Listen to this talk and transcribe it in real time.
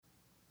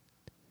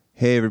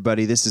Hey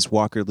everybody, this is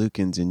Walker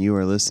Lukens, and you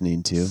are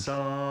listening to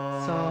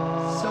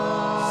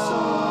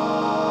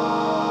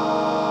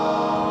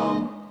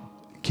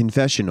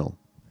Confessional.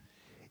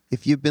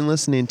 If you've been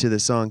listening to the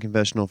song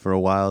Confessional for a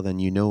while, then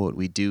you know what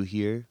we do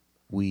here.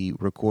 We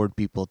record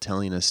people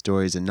telling us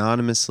stories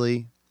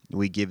anonymously.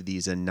 We give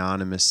these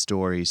anonymous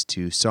stories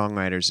to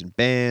songwriters and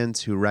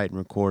bands who write and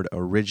record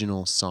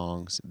original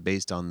songs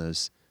based on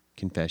those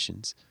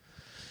confessions.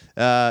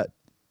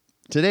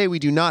 Today, we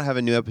do not have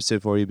a new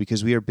episode for you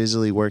because we are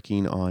busily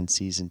working on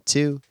Season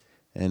 2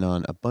 and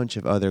on a bunch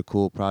of other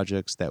cool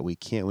projects that we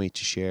can't wait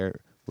to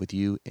share with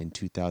you in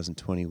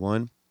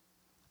 2021.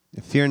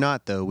 Fear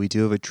not, though, we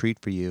do have a treat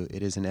for you.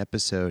 It is an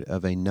episode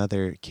of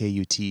another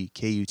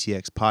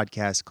KUTX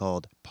podcast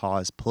called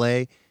Pause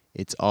Play.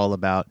 It's all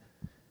about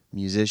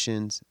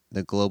musicians,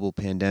 the global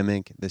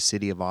pandemic, the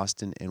city of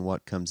Austin, and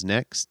what comes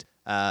next.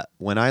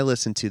 When I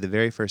listened to the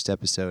very first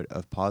episode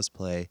of Pause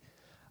Play,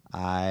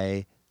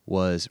 I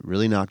was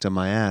really knocked on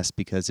my ass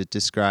because it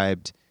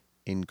described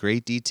in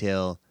great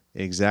detail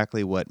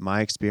exactly what my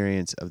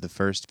experience of the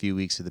first few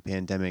weeks of the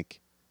pandemic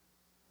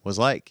was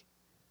like.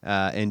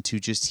 And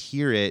to just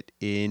hear it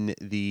in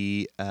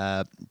the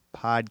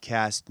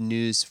podcast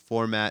news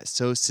format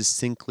so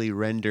succinctly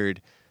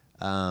rendered,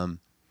 it's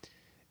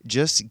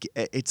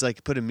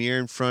like put a mirror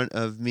in front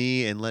of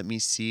me and let me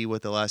see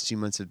what the last few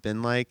months have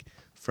been like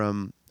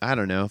from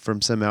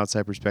some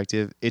outside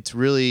perspective. It's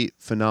really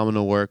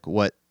phenomenal work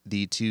what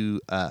the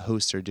two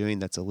hosts are doing.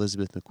 That's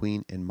Elizabeth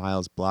McQueen and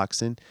Miles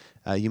Blockson.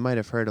 You might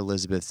have heard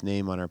Elizabeth's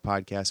name on our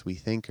podcast. We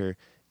thank her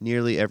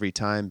nearly every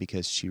time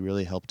because she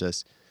really helped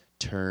us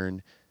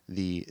turn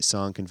the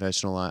song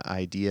confessional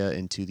idea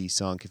into the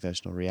song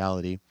confessional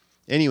reality.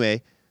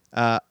 Anyway,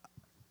 I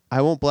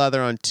won't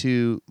blather on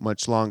too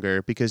much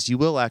longer because you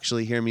will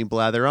actually hear me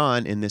blather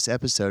on in this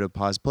episode of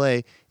Pause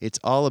Play. It's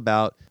all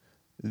about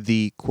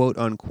the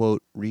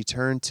quote-unquote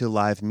return to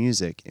live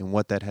music and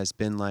what that has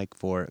been like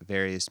for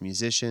various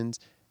musicians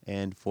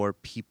and for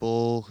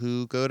people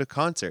who go to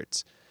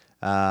concerts.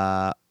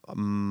 Me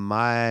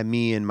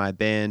and my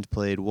band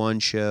played one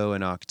show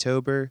in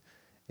October,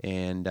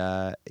 and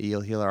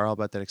you'll hear all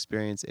about that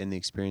experience and the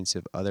experience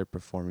of other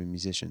performing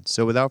musicians.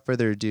 So without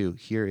further ado,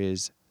 here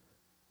is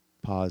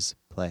Pause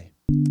Play.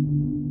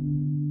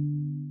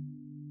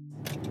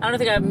 I don't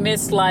think I've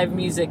missed live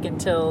music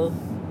until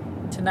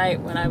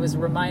tonight when I was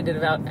reminded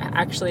about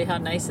actually how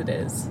nice it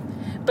is.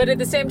 But at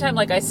the same time,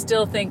 I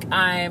still think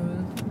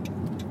I'm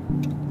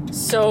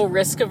so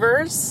risk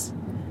averse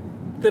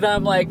that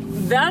I'm like,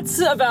 that's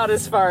about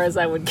as far as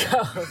I would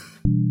go.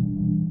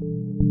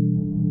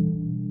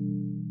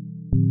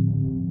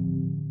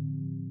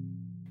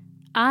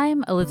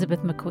 I'm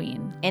Elizabeth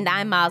McQueen. And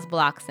I'm Miles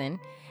Blockson.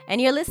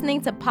 And you're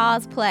listening to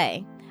Pause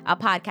Play, a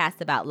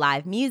podcast about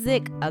live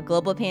music, a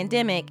global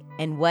pandemic,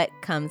 and what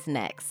comes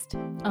next.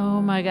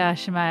 Oh my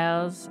gosh,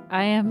 Miles.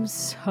 I am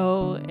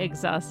so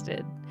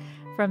exhausted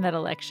from that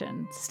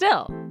election.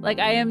 Still.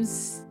 I am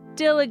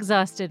still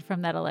exhausted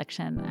from that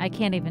election. I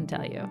can't even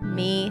tell you.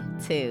 Me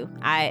too.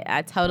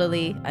 I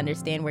totally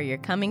understand where you're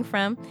coming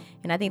from.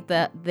 And I think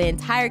the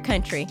entire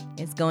country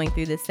is going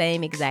through the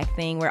same exact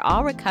thing. We're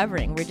all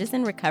recovering. We're just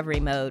in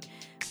recovery mode.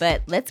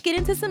 But let's get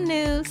into some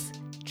news.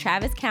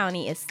 Travis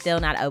County is still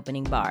not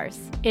opening bars.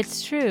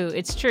 It's true.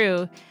 It's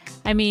true.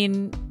 I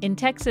mean, in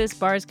Texas,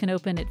 bars can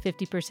open at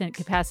 50%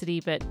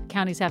 capacity, but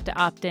counties have to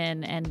opt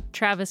in, and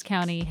Travis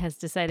County has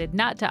decided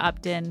not to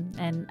opt in,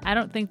 and I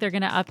don't think they're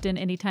going to opt in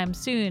anytime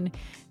soon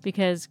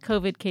because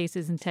COVID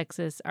cases in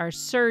Texas are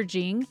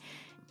surging.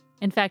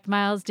 In fact,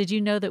 Miles, did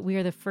you know that we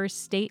are the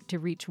first state to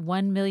reach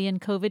 1 million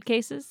COVID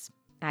cases?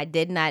 I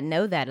did not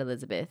know that,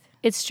 Elizabeth.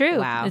 It's true.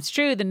 Wow. It's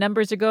true. The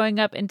numbers are going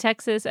up in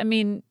Texas. I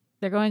mean,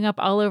 they're going up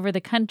all over the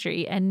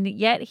country. And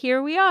yet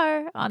here we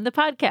are on the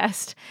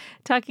podcast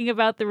talking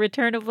about the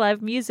return of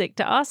live music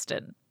to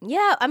Austin.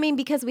 Yeah, I mean,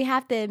 because we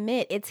have to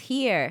admit it's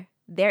here.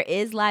 There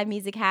is live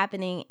music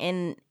happening,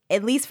 and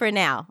at least for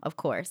now, of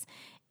course.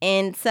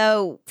 And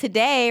so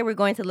today we're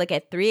going to look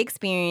at 3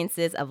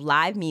 experiences of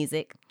live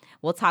music.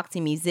 We'll talk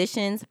to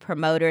musicians,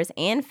 promoters,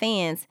 and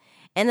fans.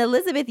 And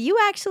Elizabeth, you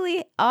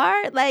actually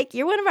are,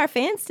 you're one of our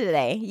fans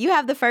today. You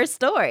have the first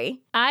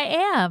story. I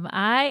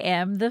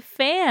am the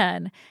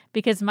fan.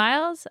 Because,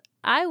 Miles,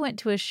 I went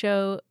to a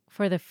show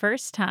for the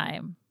first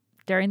time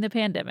during the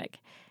pandemic,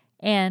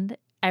 and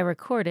I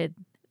recorded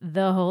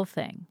the whole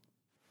thing.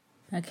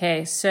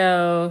 Okay,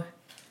 so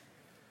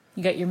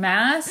you got your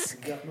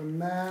mask? Got my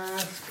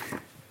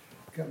mask,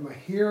 got my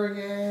hearing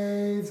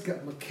aids,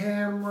 got my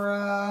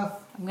camera.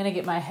 I'm going to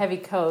get my heavy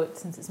coat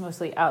since it's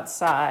mostly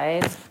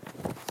outside.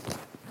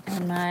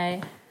 And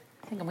I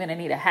think I'm going to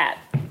need a hat.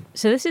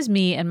 So this is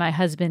me and my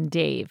husband,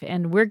 Dave,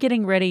 and we're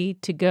getting ready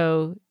to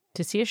go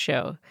to see a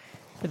show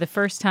for the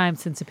first time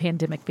since the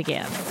pandemic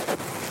began.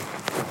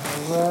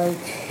 All right.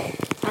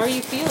 How are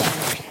you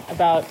feeling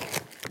about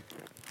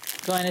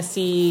going to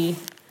see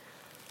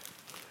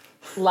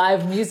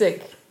live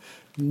music?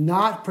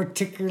 Not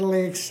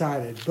particularly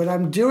excited, but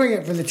I'm doing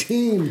it for the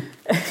team.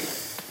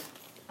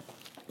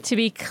 To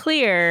be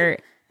clear,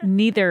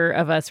 neither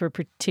of us were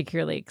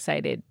particularly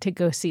excited to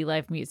go see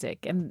live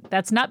music. And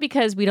that's not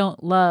because we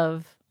don't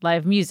love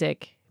live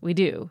music. We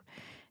do.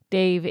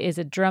 Dave is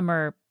a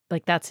drummer,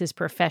 like that's his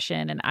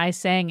profession. And I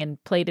sang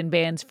and played in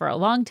bands for a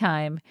long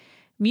time.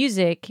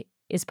 Music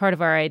is part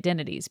of our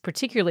identities,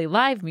 particularly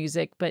live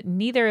music, but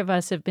neither of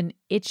us have been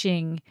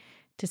itching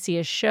to see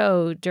a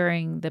show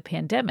during the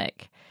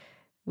pandemic.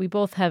 We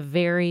both have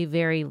very,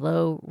 very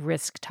low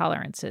risk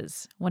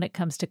tolerances when it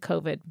comes to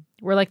COVID.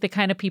 We're like the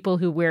kind of people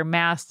who wear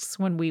masks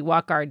when we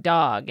walk our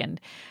dog,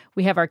 and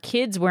we have our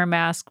kids wear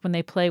masks when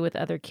they play with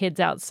other kids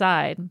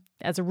outside.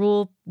 As a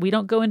rule, we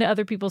don't go into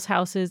other people's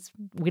houses.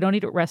 We don't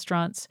eat at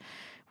restaurants.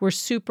 We're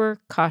super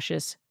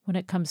cautious when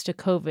it comes to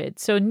COVID.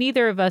 So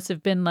neither of us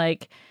have been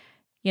like,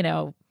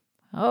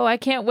 oh, I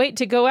can't wait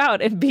to go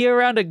out and be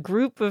around a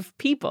group of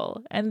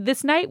people. And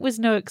this night was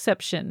no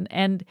exception.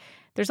 And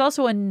there's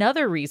also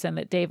another reason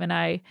that Dave and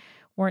I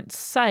weren't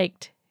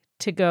psyched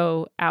to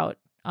go out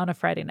on a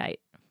Friday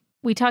night.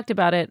 We talked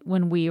about it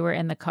when we were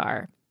in the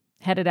car,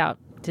 headed out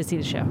to see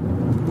the show.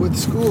 With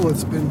school,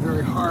 it's been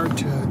very hard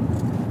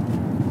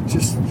to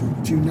just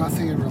do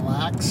nothing and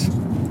relax.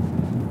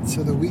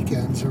 So the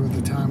weekends are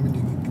the time when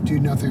you can do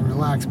nothing and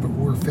relax, but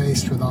we're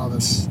faced with all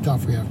this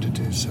stuff we have to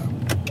do. So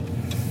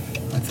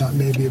I thought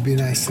maybe it'd be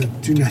nice to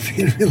do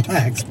nothing and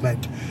relax,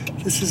 but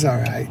this is all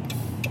right.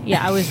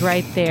 Yeah, I was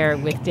right there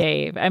with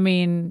Dave. I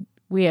mean,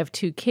 we have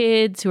 2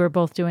 kids who are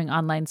both doing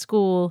online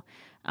school.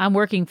 I'm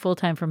working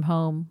full-time from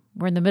home.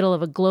 We're in the middle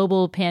of a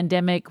global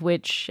pandemic,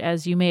 which,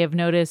 as you may have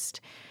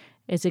noticed,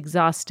 is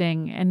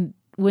exhausting. And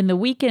when the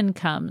weekend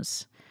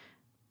comes,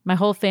 my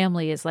whole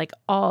family is like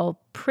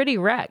all pretty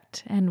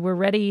wrecked and we're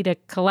ready to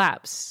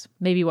collapse,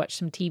 maybe watch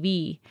some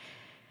TV.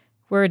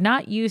 We're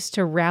not used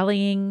to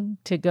rallying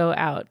to go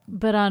out.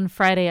 But on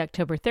Friday,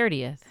 October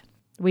 30th,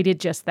 we did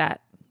just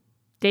that.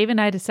 Dave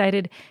and I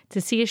decided to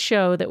see a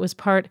show that was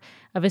part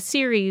of a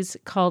series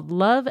called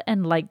Love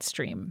and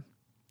Lightstream.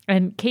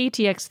 And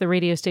KUTX, the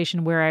radio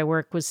station where I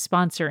work, was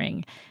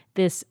sponsoring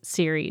this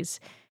series.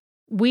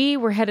 We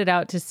were headed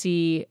out to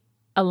see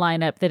a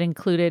lineup that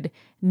included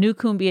new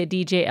cumbia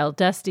DJ El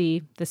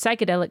Dusty, the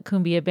psychedelic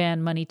cumbia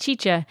band Money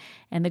Chicha,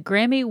 and the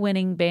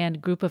Grammy-winning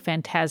band Grupo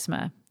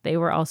Fantasma. They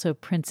were also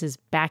Prince's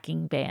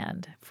backing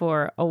band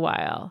for a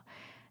while.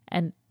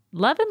 And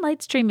Love and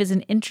Lightstream is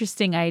an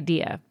interesting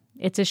idea.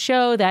 It's a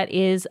show that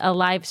is a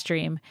live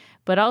stream,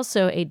 but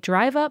also a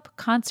drive-up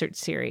concert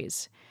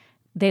series.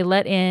 They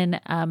let in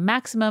a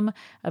maximum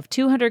of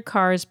 200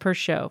 cars per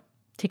show.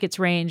 Tickets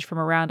range from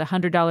around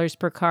 $100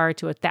 per car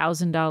to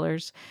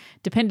 $1,000.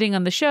 Depending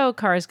on the show,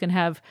 cars can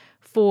have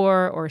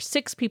 4 or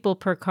 6 people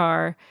per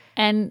car.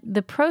 And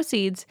the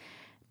proceeds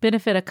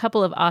benefit a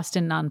couple of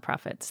Austin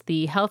nonprofits,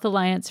 the Health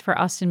Alliance for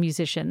Austin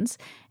Musicians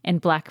and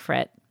Black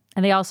Fret.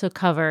 And they also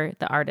cover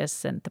the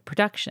artists and the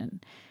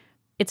production.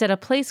 It's at a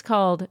place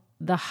called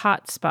The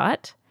Hot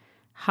Spot,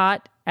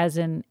 hot as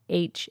in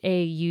Haute,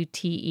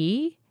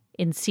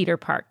 in Cedar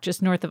Park,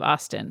 just north of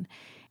Austin.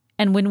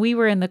 And when we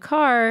were in the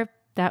car,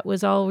 that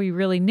was all we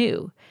really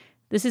knew.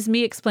 This is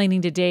me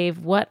explaining to Dave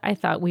what I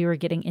thought we were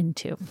getting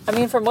into. I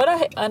mean, from what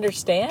I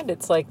understand,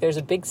 it's like there's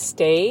a big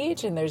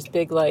stage and there's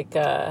big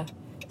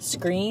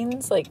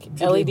screens, like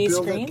Did LED they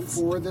build screens.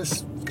 it for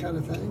this kind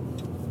of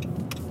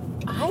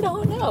thing? I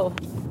don't know.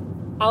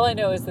 All I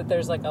know is that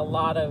there's like a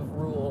lot of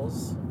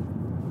rules.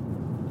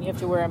 You have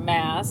to wear a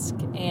mask,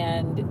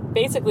 and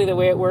basically the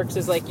way it works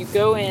is like you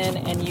go in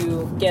and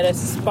you get a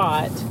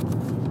spot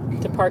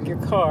to park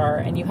your car,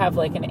 and you have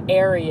like an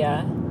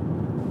area,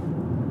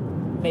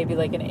 maybe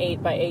like an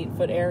 8 by 8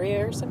 foot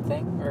area or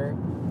something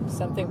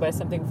by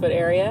something foot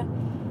area,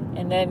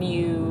 and then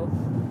you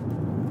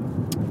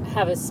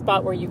have a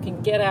spot where you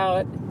can get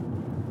out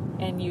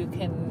and you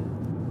can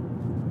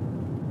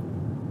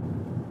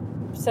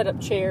set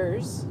up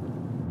chairs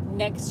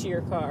next to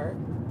your car.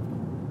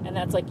 And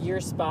that's like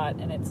your spot,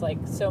 and it's like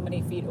so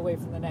many feet away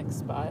from the next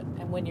spot.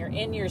 And when you're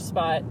in your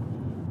spot,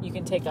 you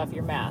can take off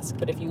your mask.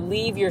 But if you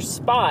leave your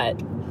spot,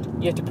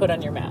 you have to put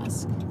on your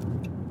mask.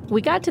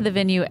 We got to the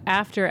venue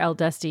after El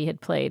Dusty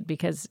had played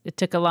because it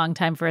took a long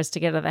time for us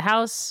to get out of the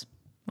house.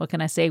 What can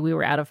I say? We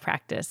were out of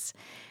practice.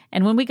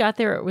 And when we got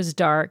there, it was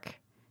dark.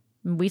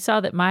 We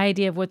saw that my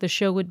idea of what the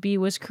show would be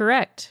was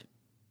correct.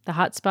 The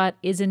Hot Spot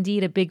is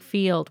indeed a big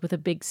field with a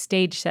big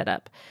stage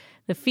setup.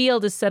 The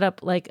field is set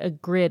up like a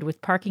grid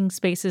with parking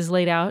spaces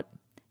laid out.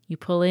 You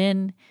pull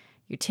in,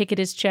 your ticket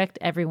is checked,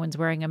 everyone's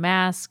wearing a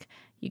mask.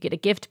 You get a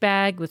gift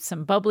bag with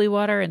some bubbly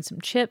water and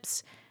some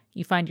chips.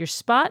 You find your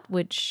spot,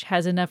 which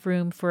has enough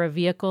room for a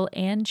vehicle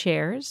and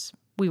chairs.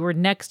 We were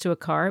next to a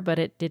car, but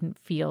it didn't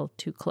feel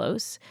too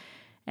close.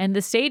 And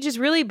the stage is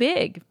really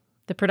big.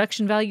 The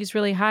production value is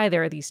really high.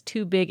 There are these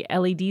 2 big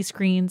LED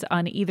screens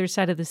on either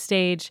side of the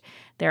stage.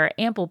 There are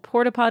ample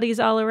porta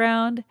potties all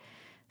around.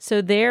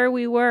 So there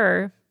we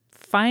were,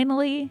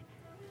 finally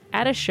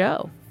at a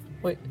show.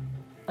 Wait.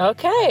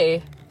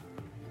 Okay.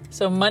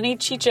 So Money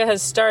Chicha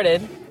has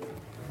started.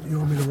 You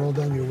want me to roll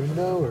down your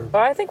window, or?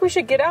 Well, I think we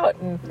should get out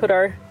and put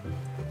our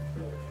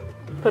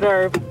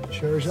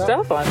Chairs up?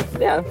 stuff on.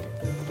 Yeah.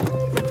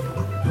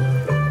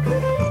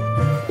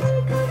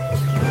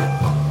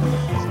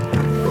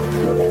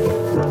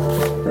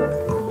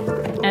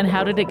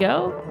 how did it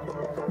go?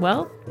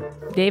 Well,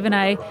 Dave and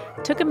I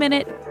took a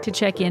minute to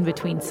check in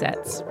between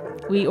sets.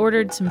 We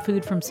ordered some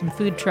food from some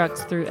food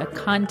trucks through a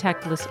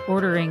contactless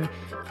ordering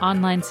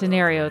online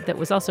scenario that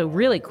was also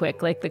really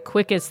quick, like the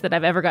quickest that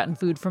I've ever gotten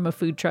food from a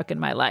food truck in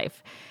my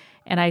life.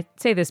 And I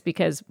say this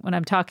because when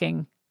I'm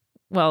talking,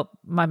 well,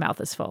 my mouth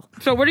is full.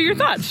 So what are your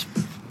thoughts?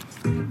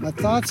 My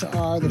thoughts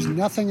are there's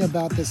nothing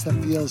about this that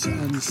feels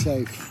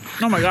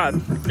unsafe. Oh my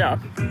God, yeah.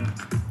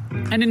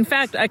 And in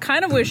fact, I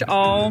kind of wish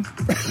all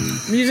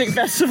music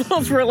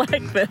festivals were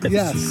like this.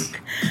 Yes,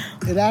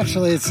 it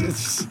actually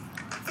it's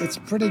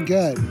pretty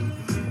good.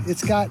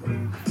 It's got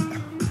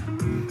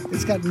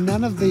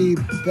none of the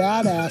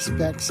bad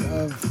aspects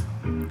of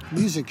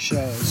music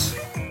shows.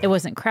 It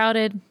wasn't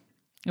crowded.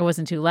 It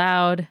wasn't too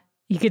loud.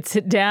 You could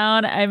sit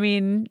down. I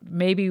mean,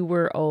 maybe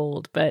we're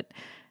old, but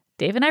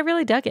Dave and I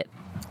really dug it.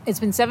 It's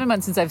been 7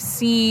 months since I've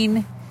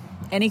seen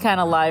any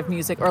kind of live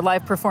music or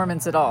live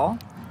performance at all.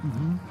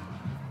 Mm-hmm.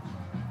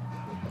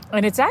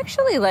 And it's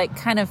actually like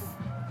kind of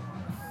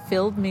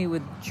filled me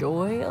with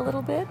joy a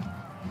little bit.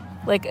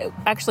 Like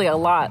actually a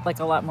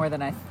lot more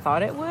than I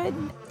thought it would.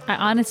 I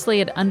honestly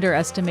had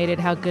underestimated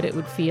how good it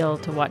would feel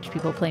to watch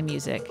people play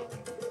music.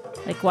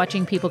 Like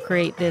watching people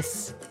create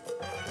this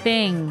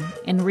thing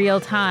in real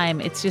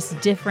time. It's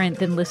just different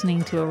than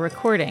listening to a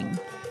recording.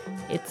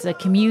 It's a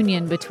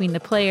communion between the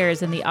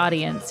players and the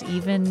audience,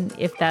 even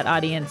if that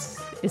audience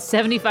is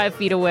 75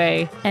 feet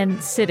away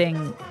and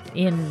sitting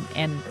in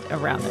and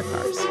around their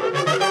cars.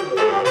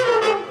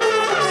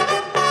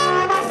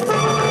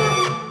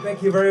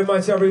 Thank you very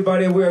much,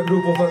 everybody. We're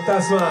Grupo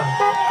Fantasma.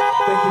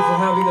 Thank you for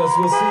having us.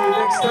 We'll see you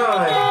next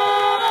time.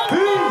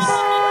 Peace!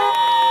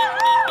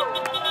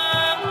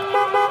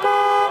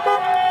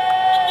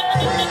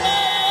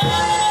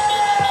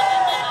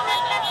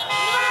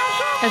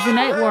 As the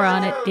night wore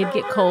on, it did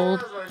get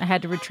cold. I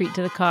had to retreat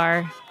to the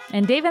car.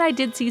 And Dave and I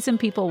did see some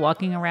people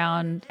walking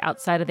around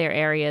outside of their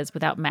areas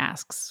without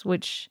masks,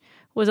 which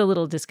was a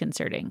little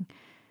disconcerting.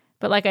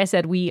 But like I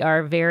said, we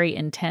are very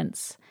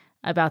intense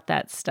about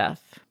that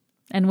stuff.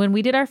 And when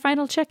we did our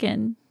final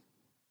check-in,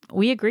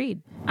 we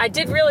agreed. I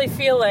did really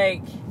feel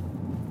like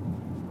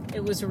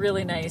it was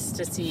really nice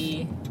to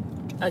see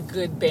a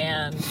good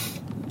band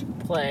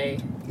play.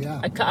 Yeah.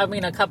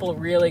 A couple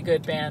of really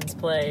good bands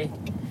play.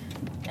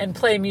 And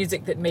play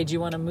music that made you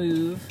want to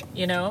move,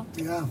 you know?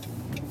 Yeah.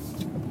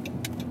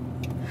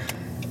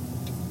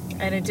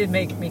 And it did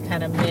make me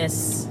kind of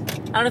miss...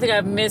 I don't think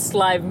I've missed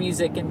live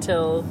music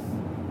until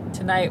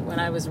tonight when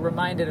I was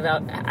reminded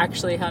about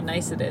actually how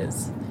nice it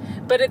is.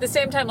 But at the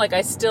same time, like,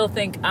 I still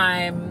think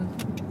I'm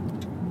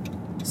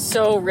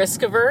so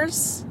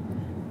risk-averse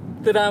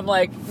that I'm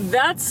like,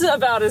 that's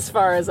about as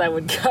far as I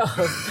would go.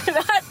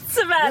 That's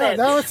about it.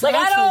 That was like,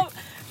 actually, I don't...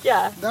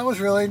 Yeah. That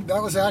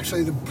was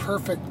actually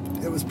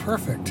it was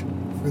perfect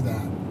for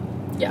that.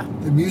 Yeah.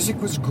 The music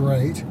was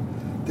great.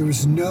 There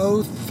was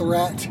no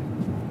threat.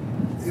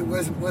 It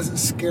wasn't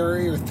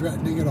scary or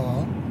threatening at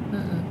all.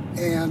 Mm-mm.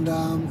 And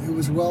it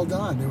was well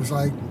done. It was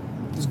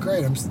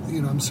great.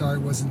 I'm sorry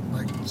it wasn't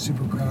like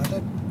super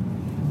crowded,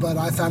 but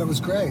I thought it was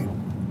great.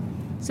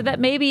 So that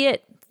may be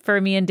it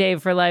for me and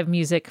Dave for live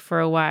music for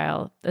a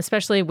while,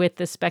 especially with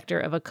the specter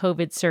of a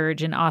COVID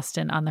surge in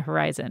Austin on the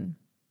horizon.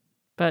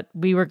 But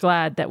we were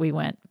glad that we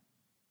went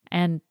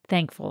and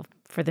thankful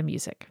for the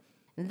music.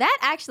 That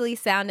actually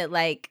sounded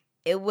like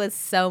it was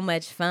so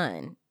much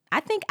fun. I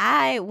think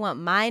I want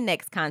my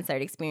next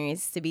concert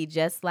experience to be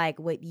just like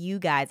what you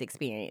guys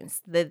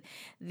experienced. The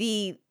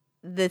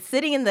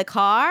sitting in the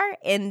car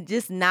and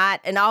just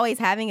not, and always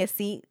having a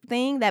seat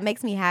thing, that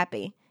makes me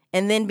happy.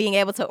 And then being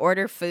able to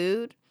order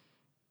food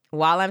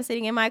while I'm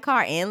sitting in my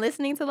car and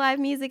listening to live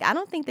music, I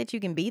don't think that you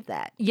can beat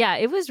that. Yeah,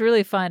 it was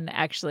really fun,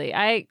 actually.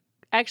 I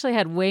actually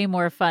had way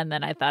more fun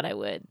than I thought I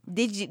would.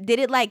 Did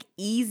it like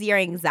ease your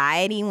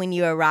anxiety when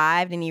you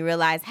arrived and you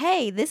realized,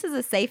 hey, this is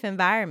a safe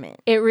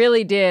environment? It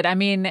really did. I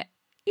mean,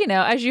 you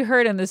know, as you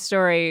heard in the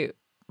story,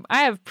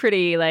 I have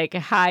pretty like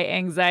high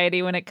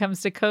anxiety when it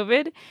comes to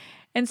COVID.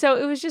 And so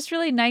it was just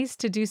really nice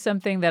to do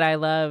something that I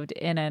loved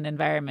in an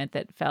environment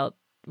that felt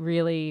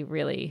really,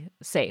 really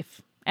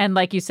safe. And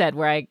like you said,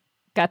 where I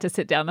got to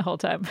sit down the whole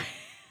time.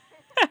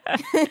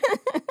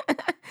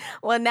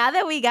 Well, now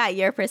that we got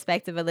your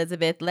perspective,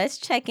 Elizabeth, let's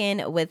check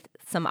in with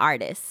some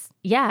artists.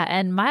 Yeah,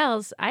 and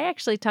Miles, I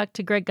actually talked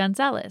to Greg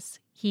Gonzalez.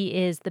 He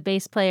is the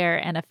bass player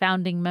and a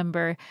founding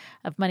member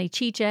of Money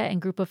Chicha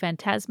and Grupo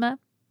Fantasma.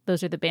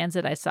 Those are the bands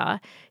that I saw.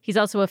 He's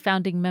also a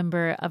founding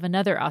member of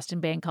another Austin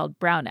band called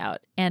Brownout.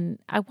 And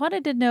I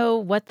wanted to know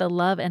what the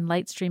Love and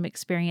Lightstream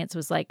experience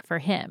was like for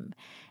him.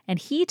 And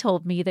he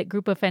told me that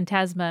Grupo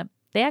Fantasma,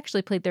 they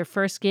actually played their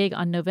first gig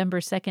on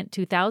November 2nd,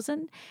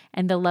 2000,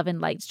 and the Love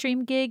and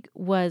Lightstream gig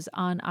was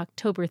on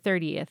October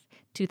 30th,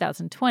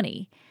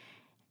 2020,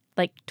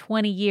 like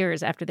 20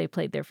 years after they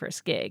played their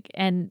first gig.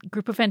 And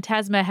Grupo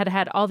Fantasma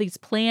had all these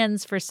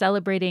plans for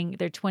celebrating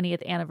their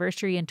 20th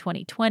anniversary in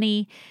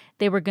 2020.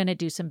 They were going to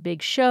do some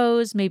big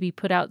shows, maybe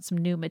put out some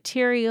new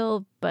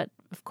material, but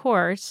of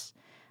course,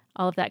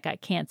 all of that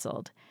got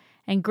canceled.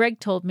 And Greg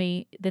told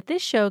me that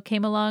this show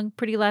came along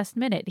pretty last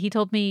minute. He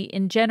told me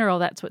in general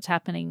that's what's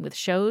happening with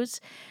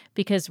shows,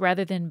 because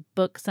rather than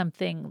book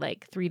something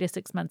like 3 to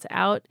 6 months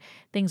out,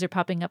 things are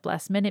popping up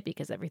last minute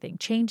because everything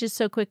changes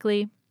so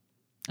quickly.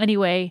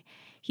 Anyway,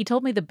 he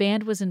told me the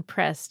band was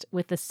impressed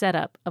with the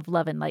setup of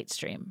Love and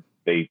Lightstream.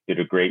 They did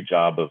a great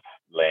job of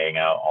laying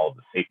out all of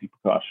the safety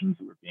precautions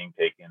that were being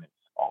taken. It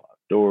was all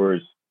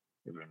outdoors.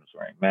 Everyone was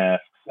wearing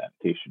masks,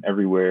 sanitation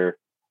everywhere.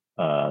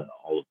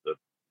 All of the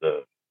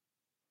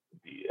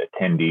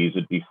attendees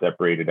would be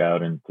separated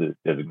out into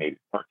designated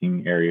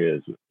parking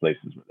areas with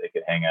places where they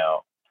could hang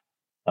out.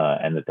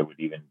 And that there would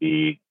even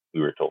be,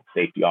 we were told,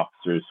 safety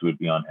officers who would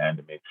be on hand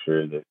to make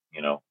sure that,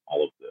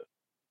 all of the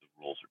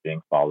rules are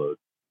being followed.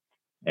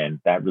 And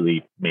that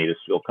really made us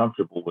feel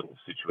comfortable with the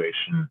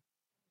situation,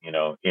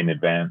 in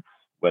advance,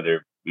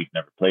 whether we've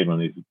never played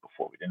one of these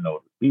before. We didn't know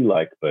what it would be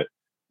like, but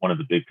one of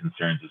the big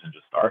concerns isn't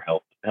just our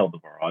health, but the health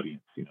of our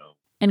audience,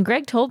 And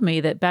Greg told me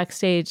that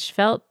backstage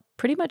felt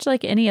pretty much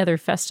like any other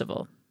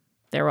festival.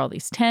 There were all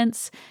these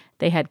tents,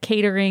 they had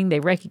catering, they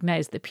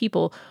recognized the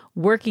people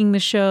working the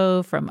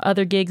show from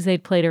other gigs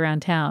they'd played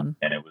around town.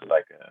 And it was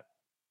like a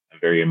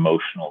very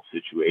emotional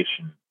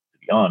situation, to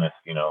be honest,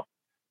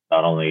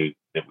 not only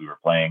that we were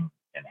playing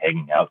and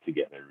hanging out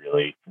together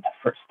really for the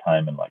first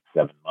time in like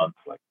 7 months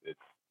like this,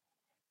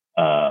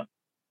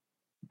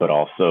 but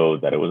also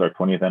that it was our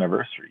 20th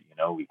anniversary.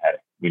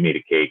 We made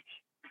a cake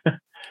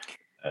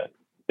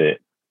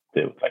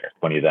that was like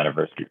our 20th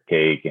anniversary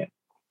cake, and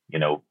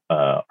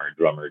our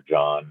drummer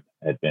John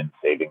had been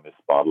saving this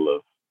bottle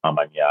of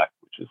Armagnac,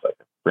 which is like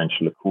a French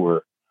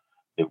liqueur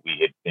that we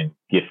had been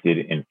gifted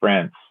in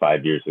France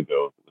 5 years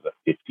ago. It was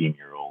a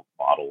 15-year-old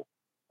bottle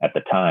at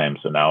the time,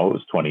 so now it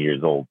was 20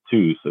 years old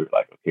too. So we're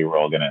like, okay, we're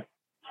all gonna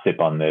sip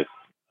on this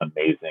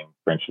amazing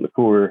French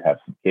liqueur, have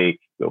some cake,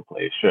 go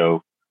play a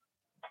show.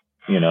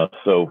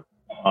 So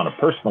on a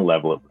personal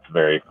level, it was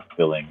very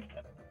fulfilling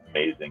and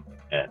amazing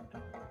and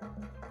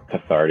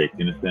cathartic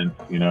in a sense,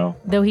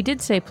 Though he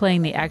did say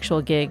playing the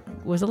actual gig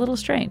was a little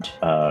strange.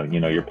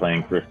 You're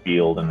playing for a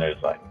field and it's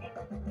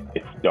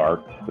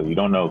dark, so you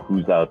don't know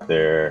who's out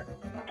there.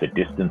 The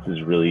distance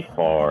is really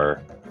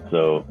far.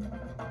 So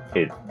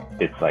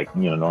it's like,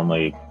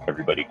 normally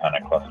everybody kind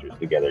of clusters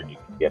together and you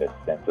can get a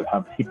sense of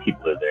how many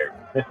people are there. In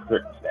this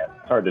circumstance,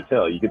 it's hard to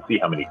tell. You can see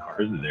how many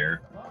cars are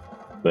there,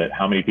 but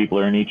how many people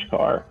are in each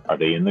car? Are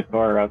they in the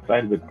car or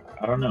outside of the car?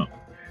 I don't know.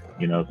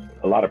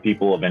 A lot of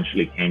people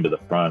eventually came to the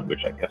front,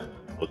 which I guess is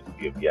supposed to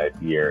be a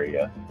VIP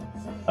area.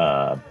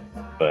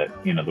 But,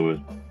 we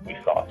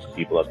saw some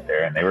people up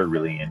there and they were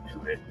really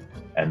into it.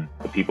 And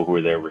the people who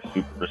were there were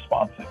super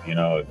responsive. It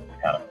was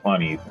kind of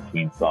funny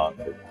between songs.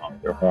 They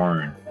honk their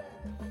horn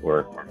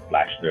or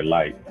flash their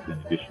lights in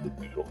addition to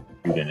the usual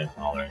hooting and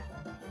hollering,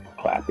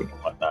 clapping and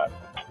whatnot.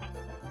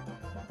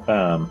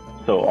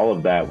 So all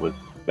of that was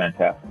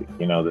fantastic.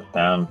 The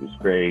sound was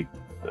great.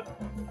 The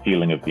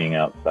feeling of being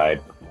outside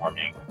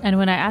performing. And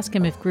when I asked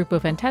him if Grupo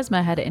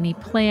Fantasma had any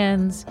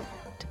plans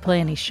to play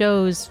any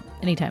shows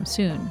anytime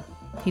soon,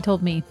 he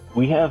told me,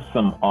 we have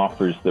some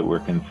offers that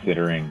we're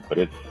considering, but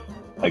it's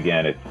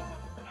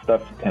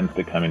stuff tends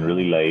to come in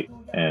really late,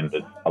 and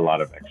it's a lot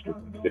of extra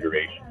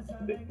considerations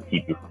that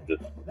keep you from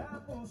just,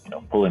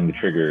 pulling the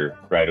trigger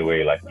right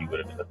away like you would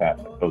have in the past.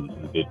 Like, oh, this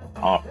is a good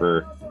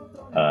offer.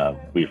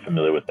 We're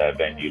familiar with that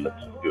venue.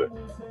 Let's just do it.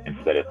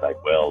 Instead, it's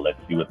like, well, let's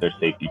see what their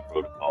safety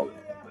protocol is.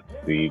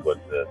 Let's see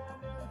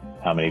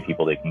how many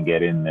people they can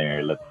get in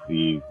there. Let's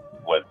see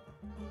what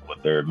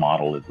their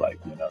model is like.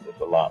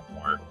 There's a lot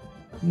more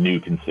new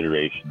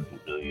considerations.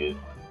 It really is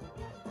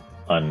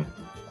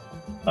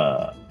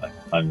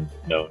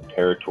unknown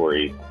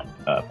territory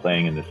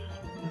playing in this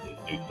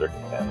new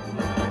circumstance.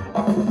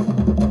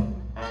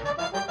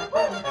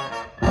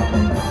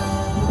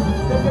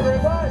 Thank you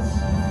very much.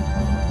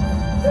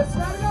 Let's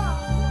wrap it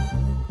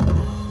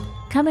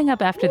up. Coming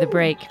up after the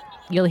break,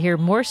 you'll hear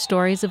more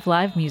stories of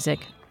live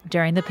music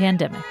during the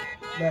pandemic.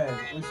 Man,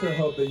 we sure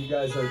hope that you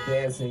guys are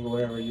dancing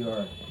wherever you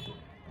are.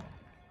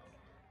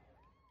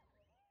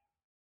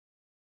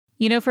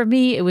 For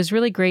me, it was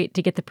really great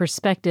to get the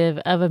perspective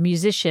of a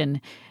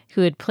musician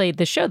who had played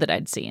the show that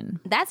I'd seen.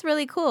 That's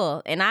really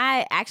cool. And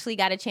I actually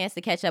got a chance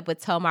to catch up with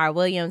Tomar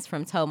Williams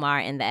from Tomar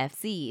and the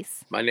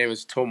FCs. My name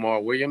is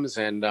Tomar Williams,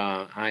 and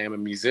I am a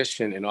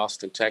musician in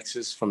Austin,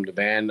 Texas, from the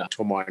band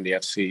Tomar and the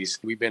FCs.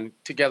 We've been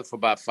together for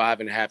about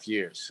 5.5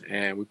 years,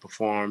 and we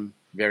perform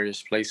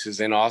various places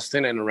in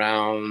Austin and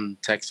around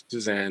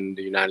Texas and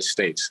the United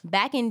States.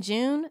 Back in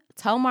June,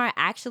 Tomar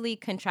actually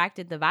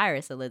contracted the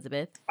virus,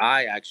 Elizabeth.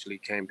 I actually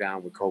came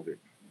down with COVID.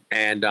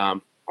 And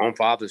on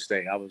Father's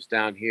Day, I was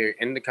down here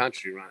in the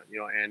country,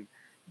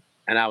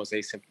 and I was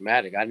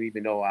asymptomatic. I didn't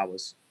even know I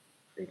was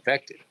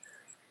infected.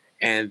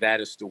 And that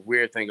is the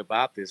weird thing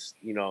about this,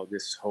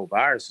 this whole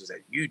virus, is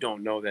that you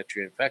don't know that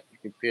you're infected. You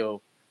can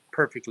feel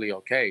perfectly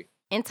okay.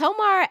 And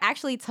Tomar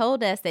actually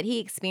told us that he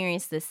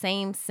experienced the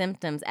same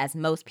symptoms as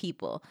most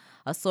people,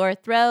 a sore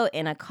throat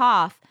and a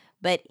cough,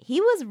 but he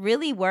was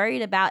really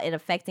worried about it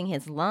affecting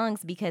his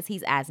lungs because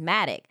he's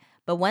asthmatic.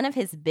 But one of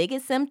his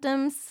biggest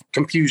symptoms?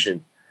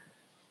 Confusion.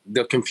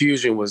 the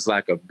confusion was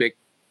like a big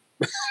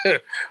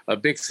a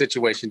big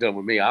situation done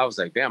with me. I was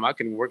like, damn, I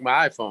couldn't work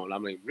my iPhone. I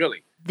mean,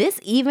 really. This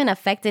even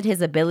affected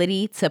his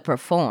ability to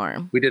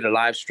perform. We did a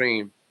live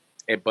stream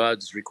at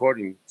Bud's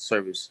recording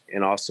service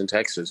in Austin,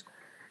 Texas.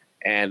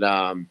 And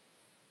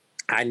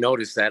I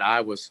noticed that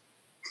I was,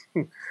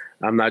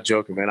 I'm not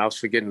joking, man, I was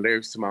forgetting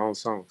lyrics to my own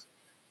songs.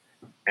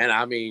 And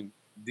I mean,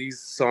 these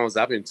songs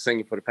I've been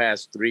singing for the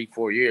past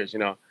 3-4 years, you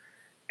know,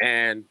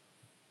 and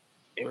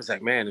it was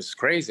like, man, it's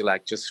crazy.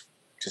 Like just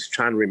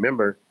trying to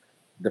remember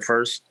the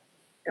first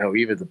or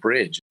even the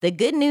bridge. The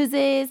good news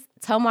is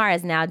Tomar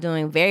is now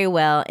doing very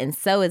well, and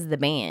so is the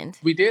band.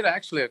 We did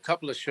actually a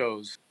couple of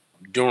shows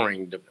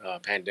during the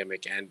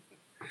pandemic, and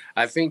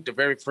I think the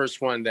very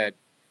first one that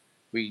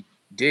we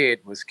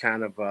did was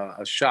kind of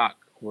a shock.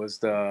 Was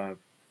the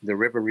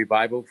River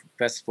Revival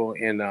Festival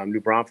in New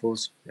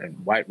Braunfels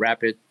and White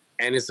Rapid,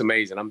 and it's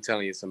amazing. I'm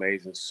telling you, it's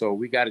amazing. So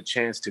we got a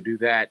chance to do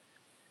that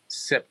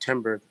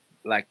September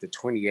like the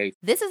 28th.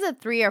 This is a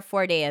 3 or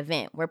 4 day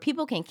event where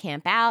people can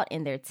camp out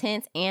in their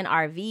tents and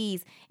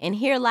RVs and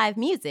hear live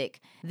music.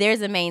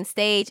 There's a main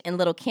stage and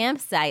little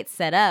campsites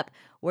set up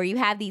where you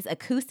have these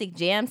acoustic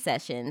jam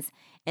sessions.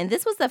 And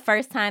this was the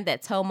first time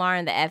that Tomar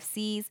and the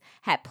FCs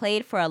had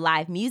played for a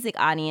live music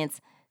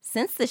audience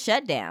since the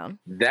shutdown.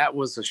 That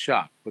was a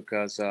shock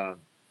because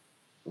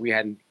we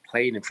hadn't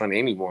played in front of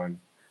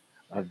anyone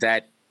of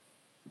that,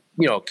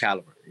 you know,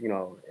 caliber, you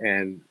know,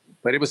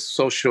 but it was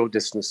social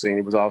distancing.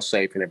 It was all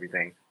safe and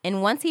everything.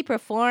 And once he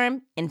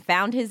performed and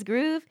found his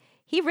groove,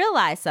 he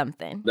realized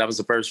something. That was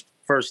the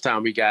first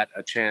time we got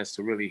a chance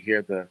to really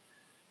hear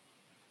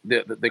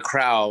the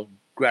crowd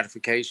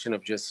gratification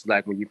of just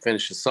like when you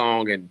finish a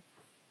song and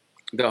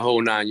the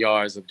whole 9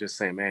 yards of just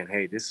saying, man,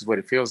 hey, this is what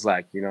it feels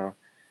like, you know.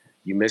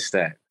 You missed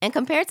that. And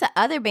compared to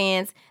other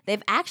bands,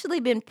 they've actually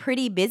been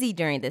pretty busy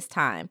during this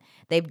time.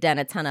 They've done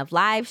a ton of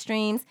live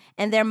streams,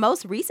 and their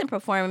most recent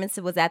performance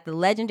was at the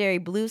legendary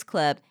blues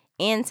club,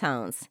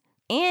 Antone's.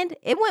 And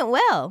it went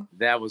well.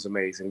 That was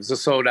amazing. It was a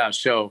sold-out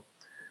show.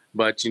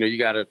 But, you know, you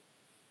got to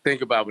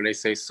think about when they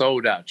say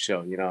sold-out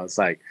show, you know, it's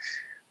like,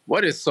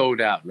 what is sold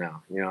out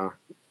now, you know?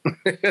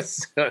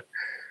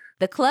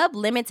 The club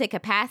limited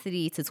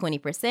capacity to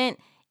 20%,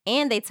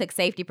 and they took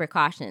safety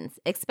precautions,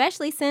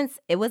 especially since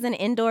it was an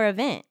indoor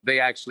event. They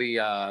actually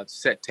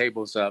set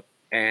tables up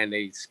and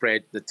they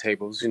spread the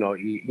tables, you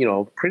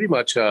know, pretty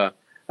much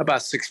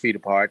about 6 feet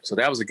apart. So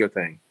that was a good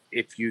thing.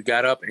 If you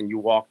got up and you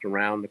walked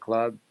around the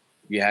club,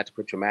 you had to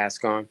put your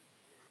mask on.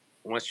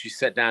 Once you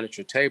sat down at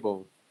your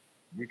table,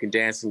 you can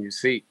dance in your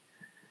seat.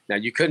 Now,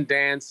 you couldn't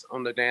dance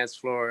on the dance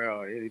floor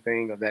or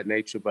anything of that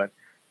nature, but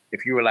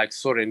if you were like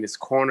sort of in this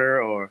corner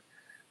or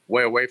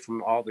way away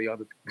from all the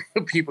other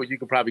people, you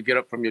could probably get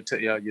up from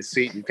your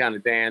seat and kind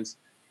of dance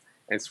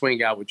and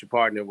swing out with your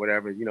partner or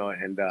whatever, you know,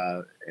 and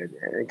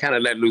kind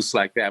of let loose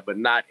like that, but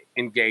not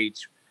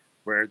engage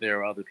where there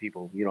are other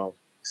people, you know,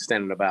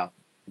 standing about.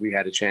 We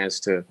had a chance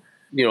to,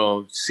 you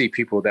know, see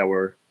people that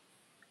were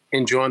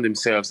enjoying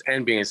themselves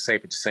and being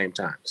safe at the same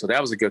time. So that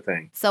was a good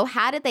thing. So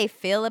how did they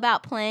feel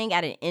about playing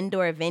at an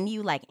indoor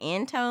venue like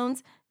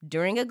Antone's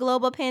during a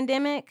global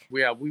pandemic?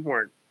 We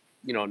weren't,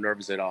 you know,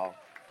 nervous at all.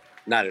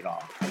 Not at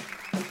all.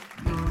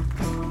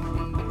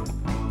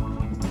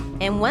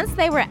 And once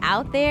they were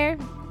out there,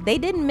 they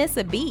didn't miss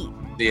a beat.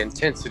 The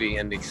intensity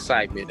and the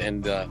excitement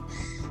and the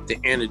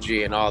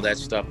energy and all that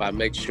stuff, I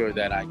make sure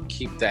that I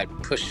keep that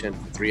pushing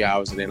for 3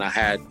 hours. And then I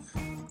had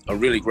a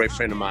really great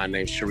friend of mine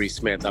named Cherie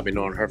Smith. I've been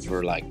knowing her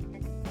for like,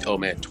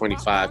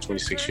 25,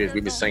 26 years.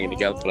 We've been singing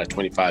together for like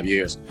 25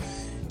 years.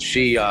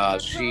 She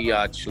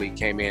actually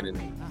came in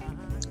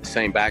and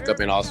sang backup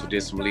and also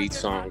did some lead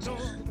songs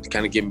to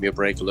kind of give me a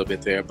break a little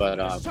bit there. But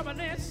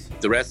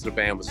the rest of the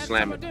band was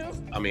slamming.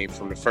 I mean,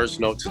 from the first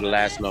note to the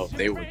last note,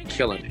 they were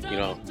killing it, you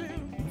know.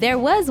 There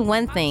was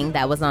one thing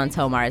that was on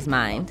Tomar's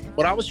mind.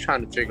 What I was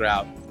trying to figure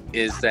out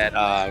is that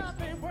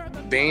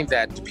being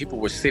that the people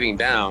were sitting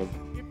down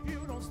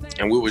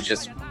and we were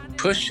just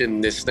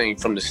pushing this thing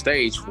from the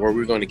stage where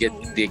we're going to get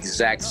the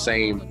exact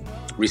same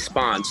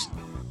response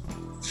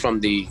from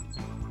the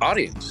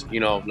audience, you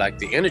know, like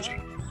the energy.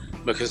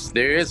 Because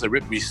there is a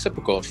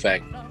reciprocal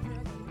effect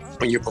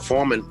when you're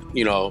performing,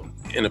 you know,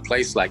 in a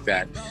place like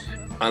that,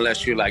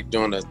 unless you're like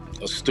doing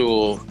a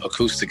stool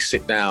acoustic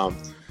sit down,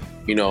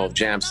 you know,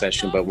 jam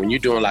session. But when you're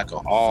doing like an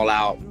all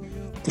out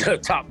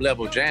top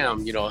level jam,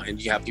 you know, and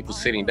you have people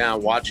sitting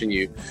down watching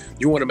you,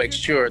 you want to make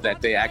sure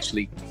that they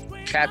actually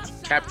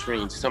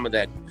capturing some of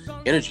that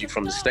energy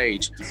from the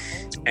stage.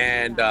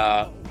 And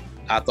I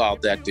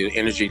thought that the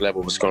energy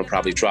level was going to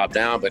probably drop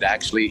down, but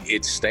actually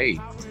it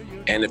stayed.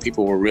 And the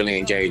people were really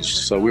engaged.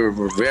 So we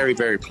were very,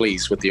 very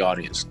pleased with the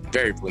audience.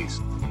 Very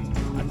pleased.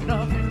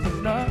 Enough is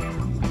enough.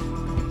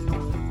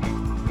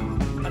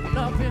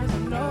 Enough is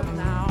enough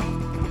now.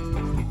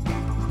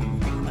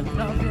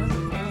 Enough is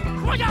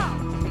enough. Oh, yeah!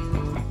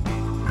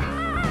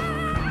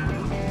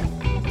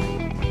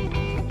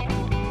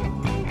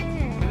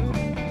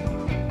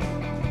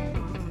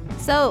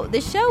 So the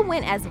show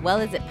went as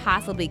well as it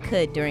possibly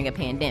could during a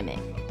pandemic.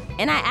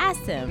 And I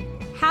asked him,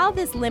 how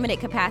this limited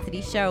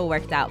capacity show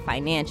worked out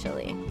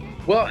financially.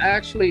 Well,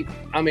 actually,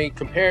 I mean,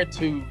 compared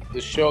to the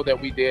show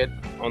that we did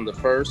on the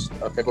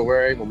 1st of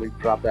February when we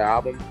dropped the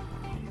album,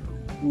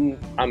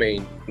 I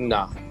mean,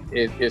 nah.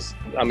 It's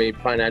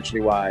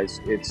financially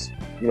wise, it's,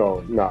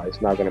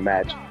 it's not going to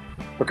match,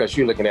 because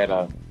you're looking at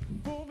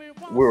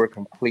we were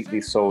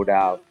completely sold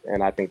out,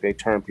 and I think they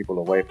turned people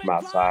away from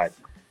outside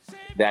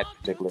that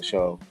particular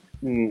show.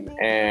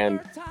 And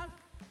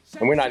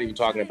we're not even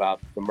talking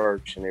about the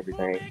merch and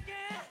everything.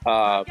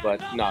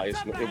 But no,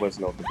 it was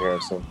no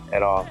comparison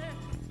at all.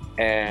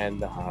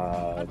 And,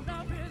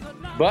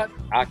 but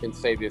I can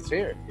say this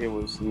here, it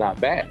was not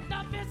bad.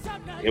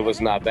 It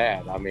was not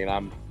bad. I mean,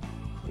 I'd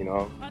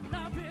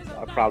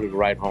probably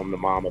write home to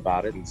Mom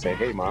about it and say,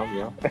 hey,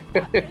 Mom,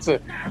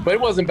 but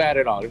it wasn't bad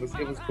at all. It was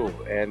cool.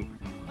 And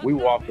we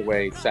walked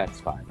away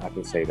satisfied. I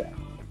can say that.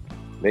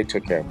 They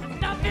took care of me.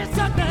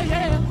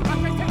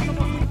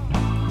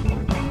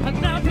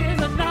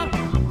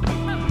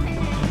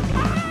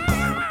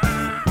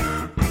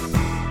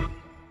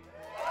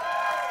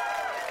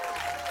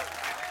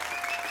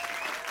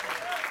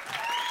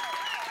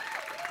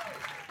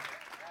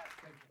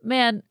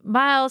 Man,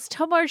 Miles,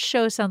 Tomar's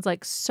show sounds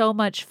like so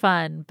much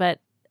fun, but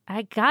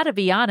I gotta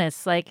be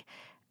honest, I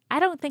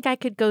don't think I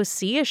could go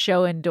see a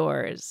show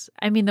indoors.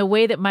 I mean, the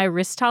way that my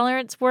risk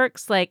tolerance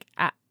works,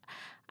 I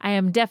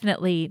am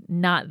definitely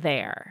not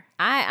there.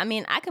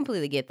 I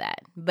completely get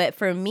that. But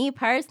for me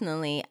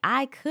personally,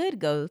 I could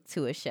go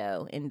to a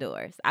show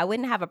indoors. I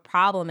wouldn't have a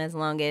problem as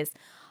long as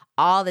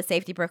all the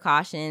safety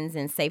precautions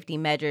and safety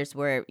measures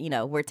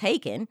were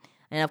taken.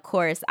 And of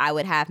course, I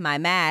would have my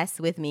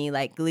mask with me,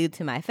 glued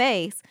to my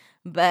face.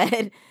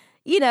 But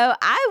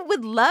I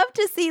would love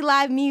to see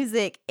live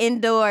music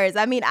indoors.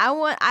 I mean, I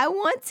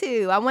want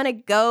to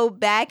go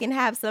back and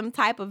have some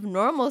type of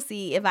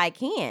normalcy if I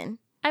can.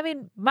 I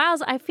mean,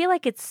 Miles, I feel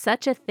like it's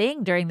such a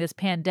thing during this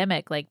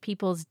pandemic,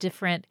 people's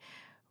different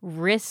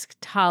risk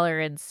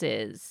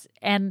tolerances.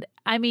 And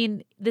I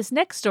mean, this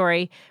next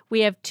story,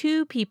 we have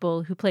 2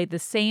 people who played the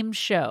same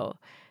show,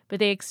 but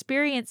they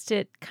experienced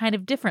it kind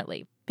of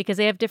differently because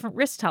they have different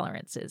risk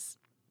tolerances.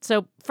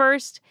 So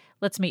first,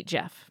 let's meet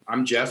Jeff.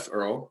 I'm Jeff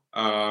Earl.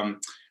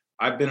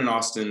 I've been in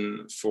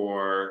Austin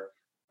for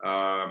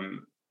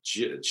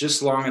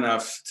just long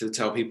enough to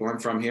tell people I'm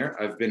from here.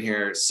 I've been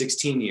here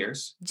 16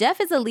 years. Jeff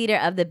is a leader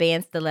of the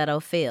band Stiletto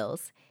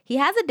Fields. He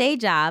has a day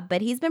job,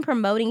 but he's been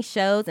promoting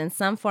shows in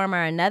some form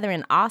or another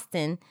in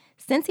Austin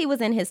since he was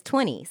in his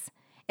 20s.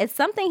 It's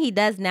something he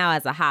does now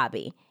as a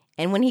hobby.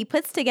 And when he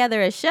puts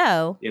together a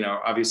show...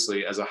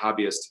 obviously, as a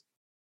hobbyist,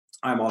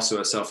 I'm also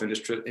a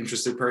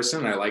self-interested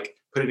person. I like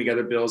putting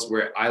together bills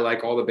where I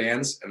like all the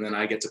bands, and then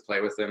I get to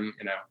play with them,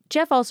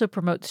 Jeff also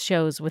promotes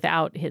shows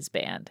without his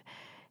band.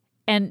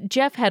 And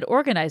Jeff had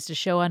organized a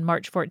show on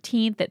March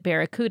 14th at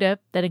Barracuda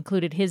that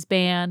included his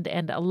band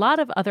and a lot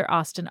of other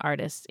Austin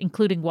artists,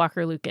 including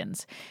Walker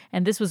Lukens.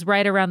 And this was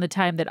right around the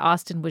time that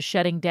Austin was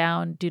shutting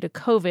down due to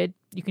COVID.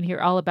 You can hear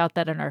all about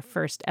that in our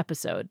first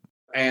episode.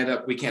 And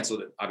we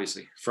canceled it,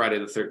 obviously, Friday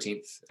the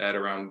 13th at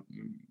around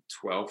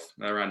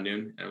around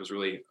noon. And it was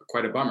really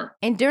quite a bummer.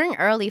 And during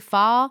early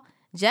fall,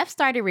 Jeff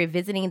started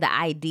revisiting the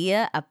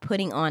idea of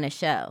putting on a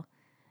show.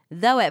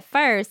 Though at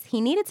first,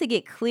 he needed to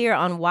get clear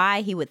on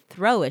why he would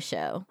throw a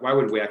show. Why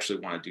would we actually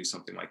want to do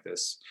something like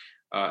this,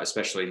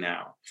 especially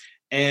now?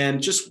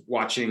 And just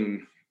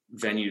watching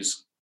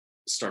venues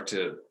start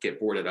to get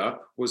boarded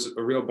up was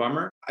a real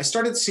bummer. I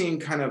started seeing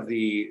kind of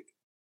the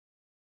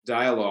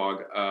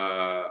dialogue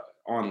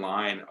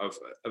online of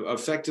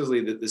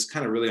effectively this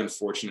kind of really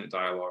unfortunate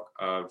dialogue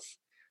of,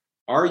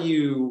 are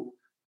you,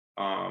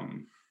 I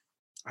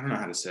don't know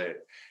how to say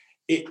it.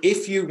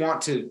 If you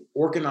want to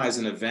organize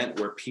an event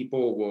where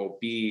people will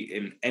be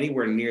in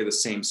anywhere near the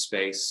same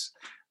space,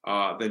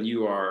 then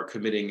you are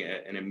committing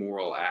an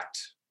immoral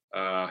act.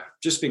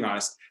 Just being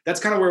honest, that's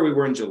kind of where we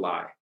were in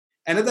July.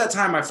 And at that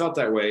time, I felt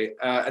that way,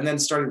 and then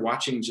started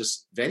watching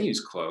just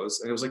venues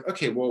close. And it was like,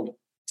 okay, well,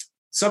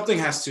 something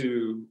has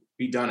to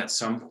be done at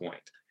some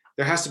point.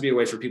 There has to be a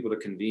way for people to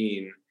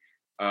convene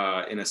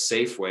in a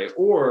safe way,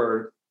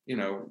 or,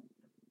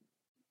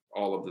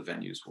 all of the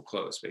venues will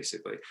close,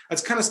 basically.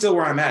 That's kind of still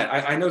where I'm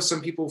at. I know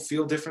some people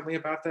feel differently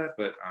about that,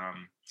 but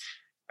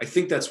I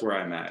think that's where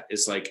I'm at.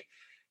 It's like,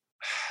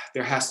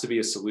 there has to be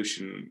a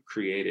solution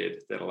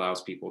created that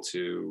allows people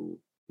to,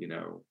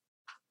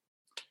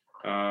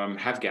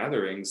 have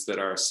gatherings that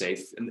are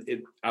safe, and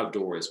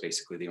outdoor is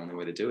basically the only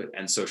way to do it,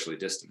 and socially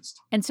distanced.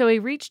 And so he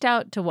reached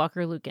out to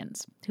Walker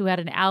Lukens, who had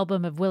an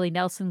album of Willie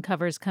Nelson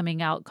covers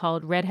coming out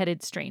called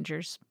Redheaded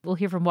Strangers. We'll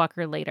hear from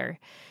Walker later.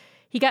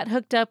 He got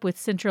hooked up with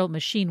Central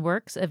Machine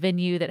Works, a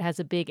venue that has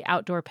a big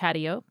outdoor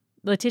patio.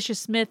 Letitia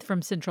Smith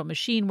from Central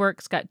Machine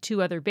Works got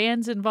 2 other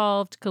bands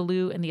involved,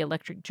 Kalu and the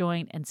Electric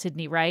Joint and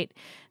Sydney Wright.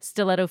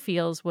 Stiletto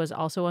Fields was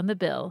also on the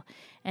bill.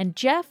 And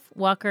Jeff,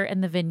 Walker,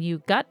 and the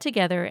venue got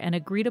together and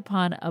agreed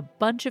upon a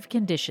bunch of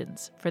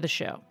conditions for the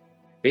show.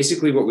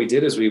 Basically, what we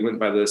did is we went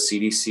by the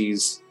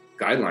CDC's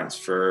guidelines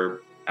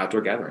for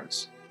outdoor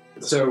gatherings.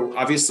 So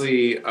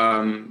obviously,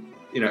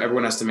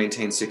 everyone has to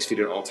maintain 6 feet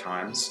at all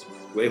times.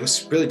 it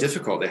was really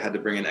difficult. They had to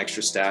bring in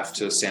extra staff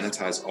to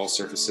sanitize all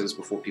surfaces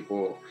before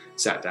people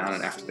sat down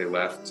and after they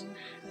left.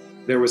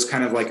 There was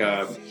kind of like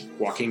a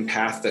walking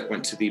path that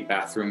went to the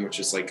bathroom, which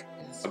is like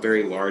a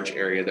very large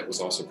area that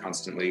was also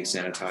constantly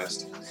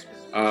sanitized.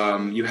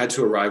 You had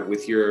to arrive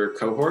with your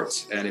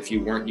cohort, and if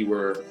you weren't, you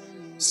were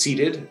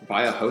seated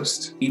by a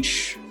host.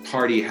 Each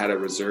party had a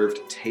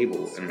reserved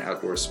table in an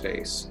outdoor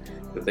space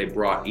that they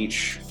brought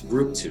each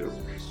group to,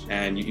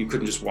 and you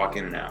couldn't just walk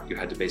in and out. You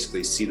had to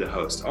basically see the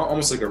host,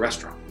 almost like a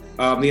restaurant.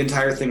 The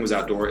entire thing was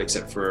outdoor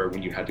except for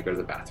when you had to go to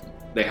the bathroom.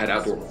 They had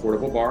outdoor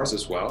portable bars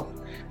as well.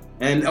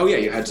 And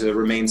you had to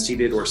remain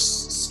seated or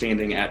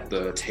standing at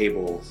the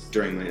table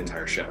during the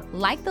entire show.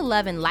 Like the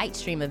Love and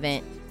Lightstream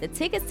event, the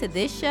tickets to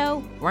this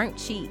show weren't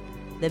cheap.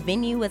 The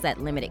venue was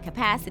at limited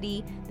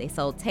capacity. They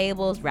sold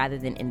tables rather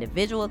than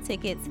individual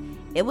tickets.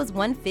 It was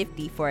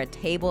 $150 for a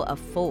table of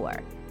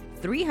 4,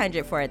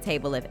 $300 for a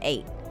table of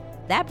 8.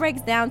 That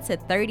breaks down to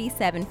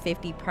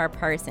 $37.50 per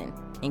person,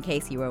 in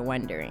case you were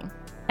wondering.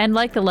 And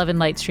like the Love and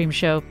Lightstream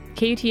show,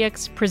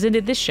 KUTX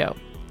presented this show.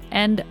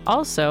 And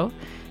also,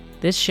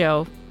 this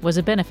show was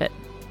a benefit.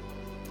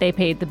 They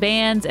paid the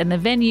bands and the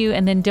venue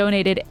and then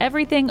donated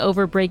everything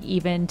over break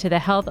even to the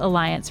Health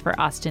Alliance for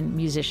Austin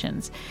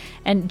Musicians.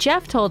 And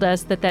Jeff told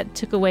us that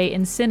took away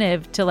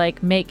incentive to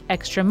make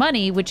extra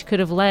money, which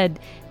could have led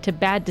to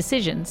bad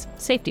decisions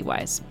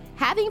safety-wise.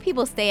 Having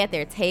people stay at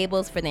their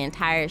tables for the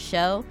entire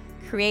show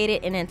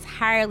created an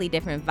entirely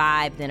different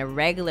vibe than a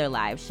regular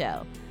live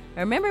show.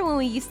 Remember when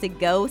we used to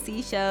go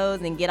see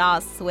shows and get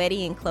all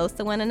sweaty and close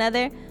to one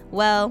another?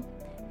 Well,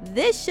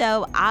 this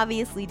show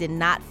obviously did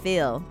not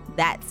feel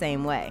that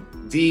same way.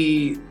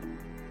 The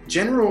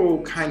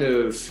general kind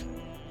of,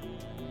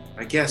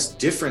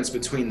 difference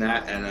between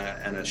that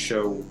and a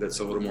show that's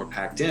a little more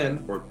packed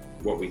in, or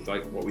what we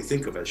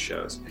think of as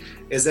shows,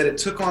 is that it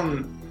took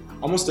on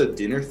almost a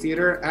dinner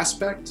theater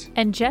aspect.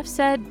 And Jeff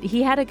said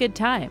he had a good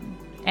time,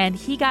 and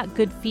he got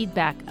good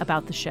feedback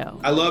about the show.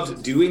 I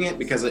loved doing it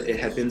because it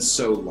had been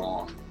so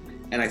long.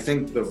 And I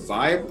think the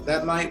vibe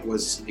that night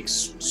was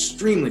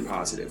extremely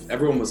positive.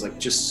 Everyone was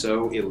just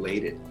so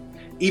elated.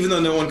 Even though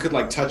no one could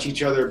touch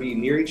each other or be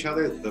near each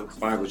other, the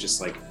vibe was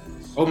just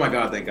oh my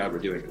God, thank God we're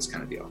doing this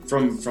kind of deal.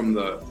 From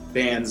the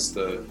bands,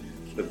 the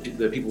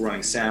people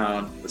running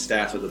sound, the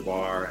staff of the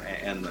bar,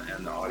 and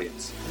the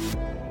audience.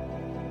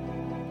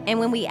 And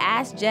when we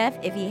asked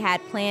Jeff if he had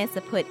plans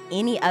to put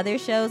any other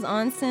shows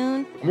on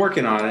soon, I'm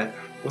working on it.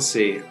 We'll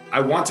see.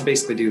 I want to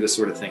basically do this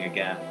sort of thing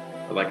again.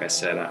 But like I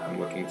said, I'm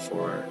looking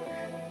for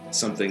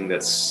something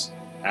that's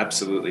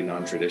absolutely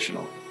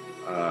non-traditional,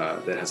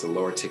 that has a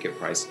lower ticket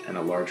price and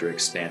a larger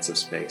expanse of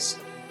space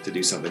to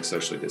do something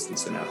socially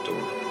distanced and outdoor.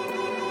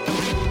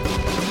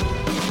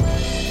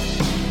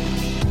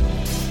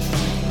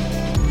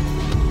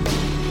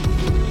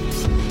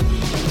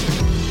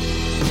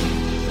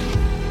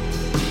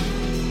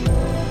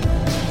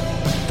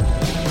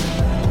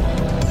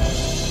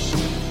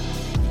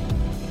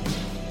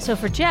 So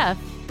for Jeff,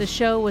 the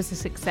show was a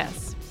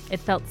success. It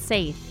felt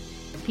safe.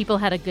 People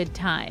had a good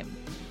time.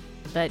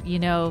 But,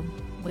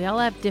 we all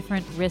have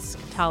different risk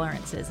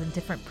tolerances and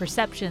different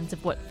perceptions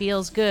of what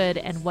feels good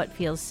and what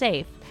feels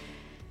safe.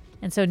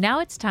 And so now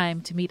it's time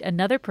to meet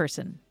another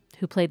person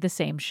who played the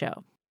same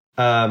show.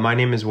 My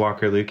name is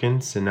Walker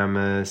Lukens, and I'm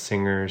a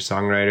singer,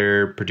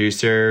 songwriter,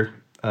 producer,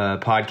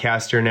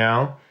 podcaster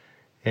now.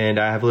 And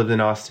I have lived in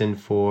Austin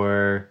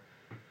for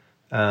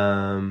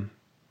 8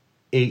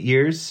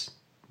 years,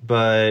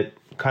 but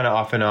kind of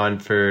off and on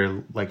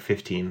for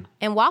 15.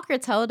 And Walker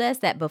told us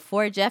that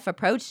before Jeff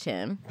approached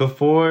him,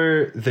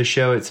 before the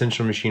show at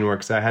Central Machine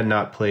Works, I had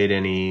not played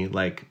any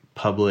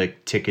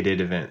public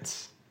ticketed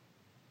events.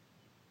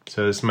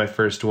 So this is my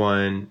first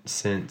one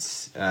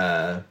since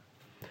the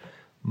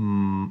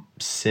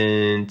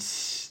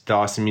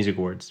Austin Music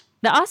Awards.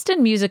 The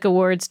Austin Music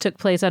Awards took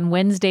place on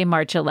Wednesday,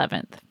 March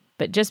 11th.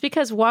 But just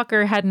because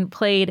Walker hadn't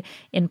played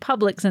in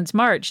public since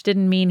March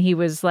didn't mean he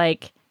was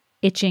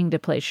itching to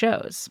play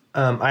shows.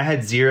 I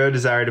had zero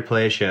desire to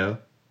play a show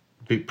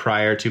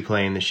prior to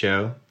playing the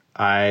show.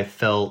 I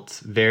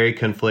felt very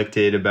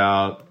conflicted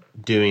about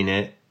doing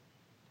it.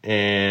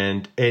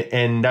 And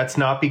that's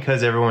not because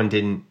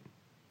the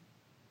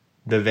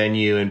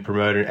venue and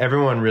promoter,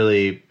 everyone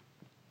really,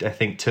 I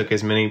think, took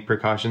as many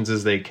precautions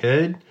as they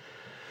could.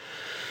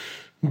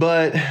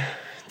 But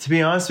to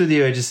be honest with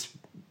you, I just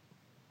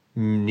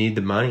need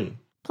the money.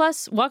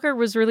 Plus, Walker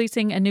was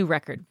releasing a new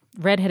record,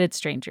 Redheaded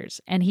Strangers,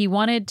 and he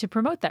wanted to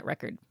promote that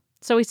record.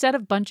 So he set a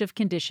bunch of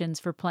conditions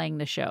for playing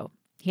the show.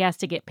 He has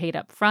to get paid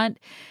up front,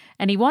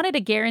 and he wanted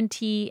a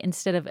guarantee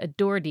instead of a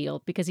door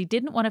deal because he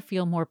didn't want to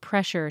feel more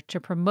pressure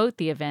to promote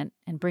the event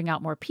and bring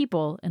out more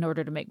people in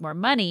order to make more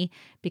money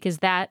because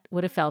that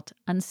would have felt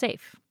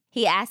unsafe.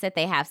 He asked that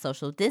they have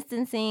social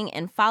distancing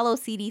and follow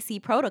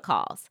CDC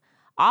protocols.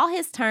 All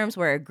his terms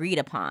were agreed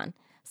upon,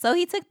 so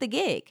he took the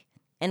gig.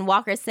 And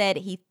Walker said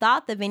he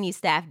thought the venue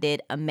staff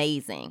did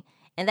amazing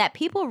and that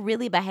people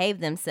really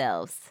behaved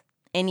themselves.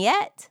 And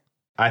yet,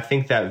 I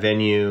think that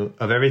venue,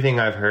 of everything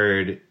I've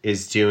heard,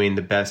 is doing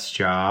the best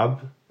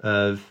job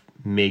of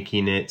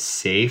making it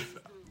safe.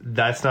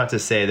 that's not to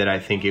say that I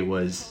think it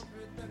was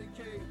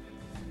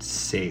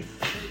safe.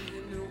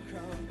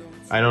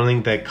 I don't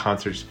think that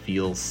concerts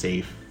feel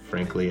safe,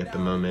 frankly, at the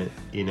moment,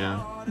 you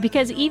know?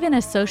 Because even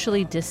a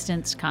socially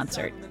distanced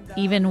concert,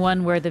 even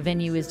one where the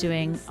venue is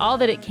doing all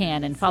that it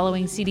can and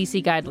following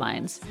CDC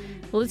guidelines,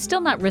 well, it's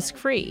still not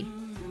risk-free.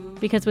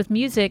 Because with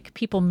music,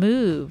 people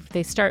move,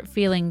 they start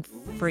feeling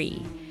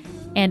free.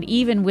 And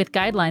even with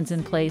guidelines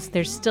in place,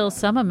 there's still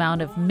some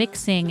amount of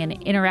mixing and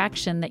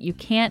interaction that you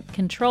can't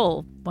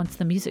control once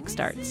the music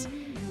starts.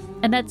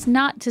 And that's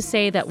not to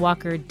say that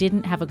Walker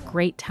didn't have a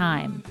great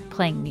time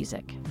playing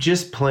music.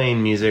 Just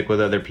playing music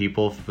with other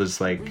people was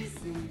like,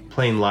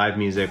 playing live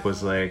music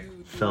was like,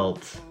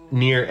 felt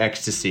near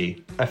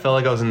ecstasy. I felt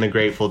like I was in the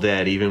Grateful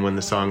Dead, even when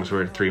the songs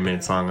were 3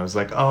 minutes long. I was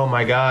like, oh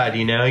my God,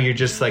 you know, you're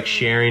just like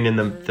sharing in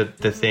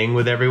the thing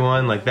with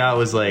everyone. Like that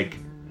was like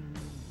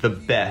the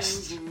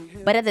best.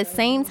 But at the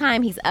same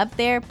time he's up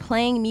there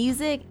playing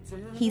music,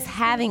 he's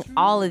having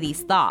all of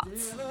these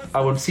thoughts.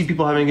 I would see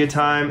people having a good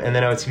time, and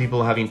then I would see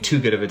people having too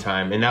good of a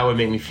time, and that would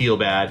make me feel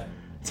bad.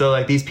 So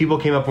like these people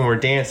came up and were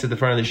danced at the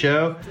front of the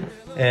show,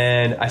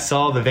 and I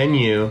saw the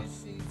venue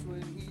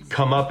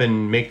come up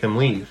and make them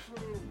leave,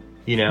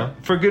 you know,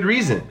 for good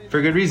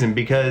reason,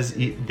 because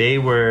they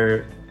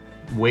were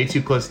way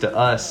too close to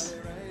us.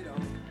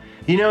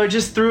 You know, it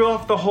just threw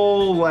off the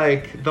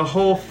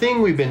whole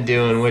thing we've been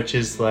doing, which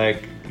is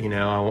like,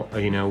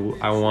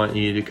 I want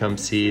you to come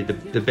see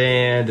the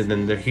band, and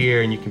then they're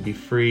here and you can be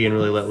free and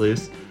really let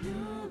loose.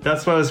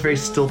 That's why I was very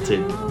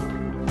stilted.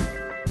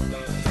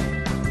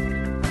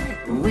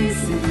 We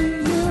see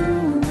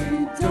you,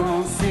 we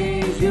don't see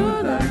you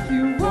like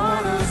you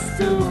want us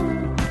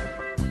to.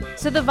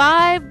 So the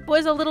vibe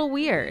was a little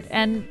weird,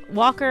 and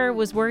Walker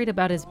was worried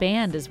about his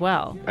band as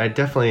well. I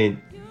definitely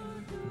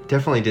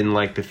didn't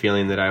like the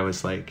feeling that I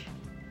was like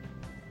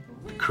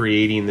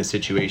creating the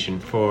situation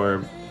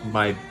for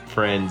my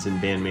friends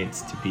and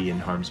bandmates to be in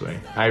harm's way.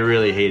 I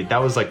really hated.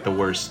 That was like the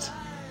worst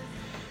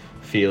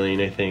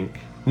feeling, I think.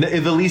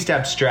 The least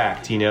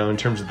abstract, you know, in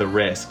terms of the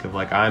risk of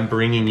like, I'm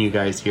bringing you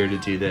guys here to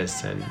do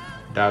this. And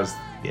that was,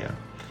 yeah,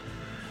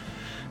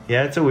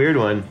 it's a weird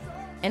one.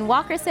 And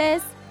Walker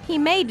says he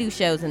may do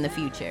shows in the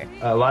future.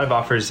 A lot of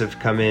offers have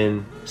come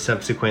in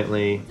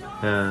subsequently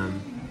to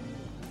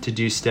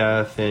do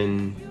stuff,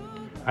 and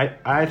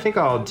I think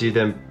I'll do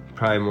them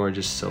probably more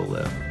just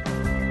solo.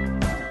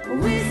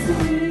 We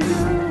see you, we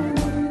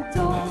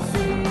don't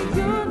see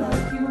you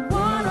like you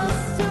want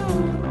us to.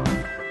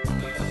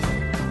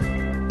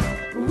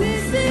 We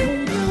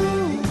see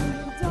you,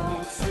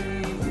 don't see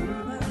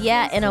you.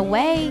 Yeah, in a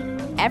way,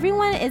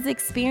 everyone is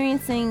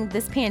experiencing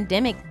this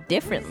pandemic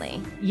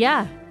differently.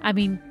 Yeah, I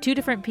mean, two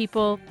different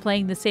people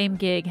playing the same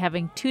gig,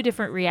 having two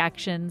different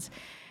reactions.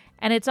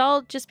 And it's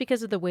all just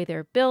because of the way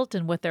they're built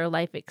and what their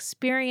life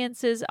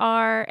experiences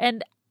are.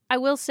 And I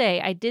will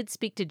say, I did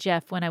speak to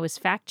Jeff when I was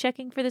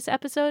fact-checking for this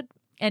episode,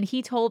 and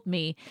he told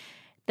me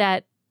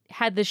that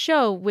had the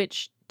show,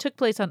 which took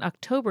place on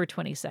October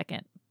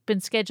 22nd, been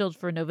scheduled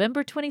for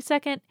November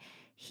 22nd,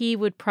 he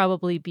would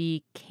probably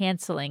be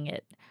canceling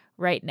it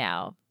right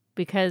now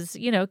because,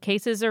 you know,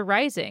 cases are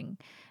rising.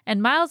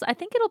 And Miles, I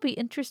think it'll be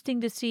interesting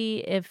to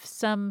see if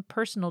some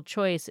personal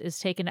choice is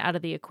taken out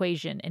of the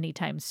equation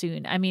anytime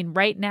soon. I mean,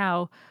 right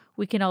now,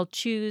 we can all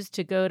choose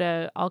to go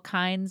to all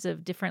kinds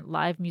of different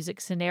live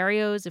music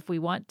scenarios if we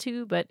want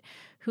to, but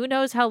who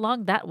knows how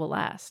long that will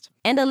last.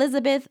 And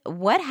Elizabeth,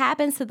 what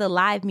happens to the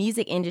live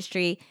music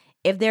industry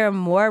if there are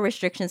more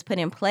restrictions put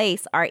in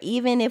place, or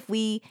even if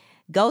we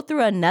go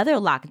through another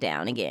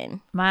lockdown again?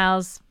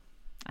 Miles,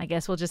 I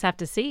guess we'll just have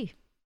to see.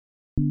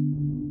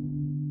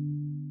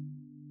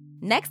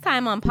 Next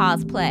time on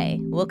Pause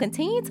Play, we'll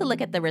continue to look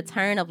at the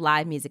return of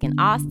live music in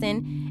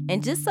Austin.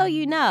 And just so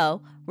you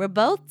know, we're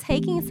both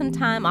taking some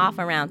time off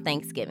around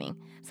Thanksgiving.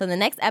 So the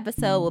next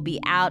episode will be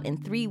out in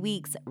 3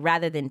 weeks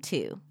rather than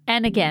 2.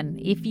 And again,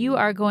 if you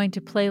are going to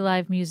play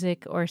live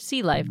music or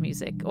see live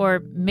music,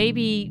 or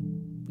maybe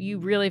you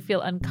really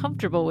feel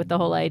uncomfortable with the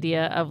whole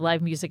idea of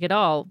live music at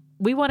all,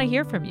 we want to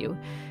hear from you.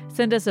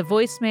 Send us a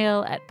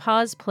voicemail at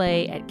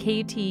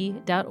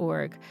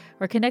pauseplay@KUT.org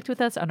or connect with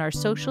us on our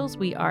socials.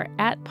 We are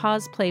at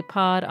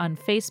PausePlayPod on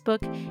Facebook,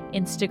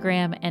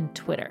 Instagram, and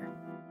Twitter.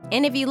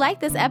 And if you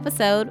like this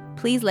episode,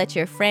 please let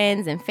your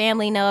friends and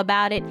family know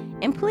about it.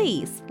 And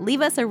please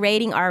leave us a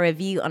rating or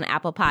review on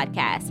Apple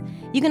Podcasts.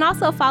 You can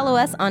also follow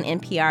us on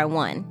NPR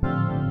One.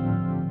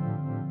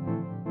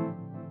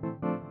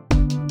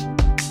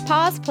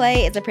 Pause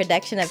Play is a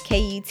production of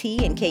KUT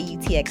and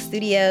KUTX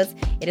Studios.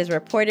 It is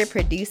reported,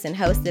 produced, and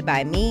hosted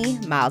by me,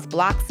 Miles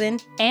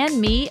Blockson.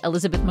 And me,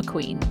 Elizabeth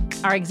McQueen.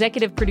 Our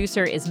executive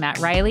producer is Matt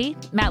Riley.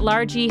 Matt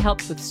Largy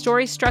helps with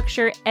story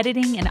structure,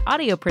 editing, and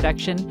audio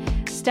production.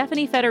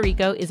 Stephanie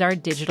Federico is our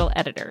digital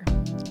editor.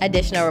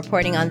 Additional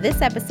reporting on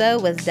this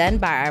episode was done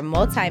by our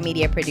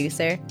multimedia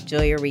producer,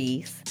 Julia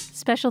Reeves.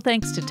 Special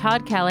thanks to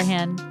Todd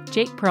Callahan,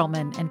 Jake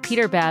Perlman, and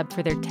Peter Babb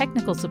for their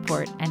technical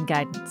support and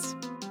guidance.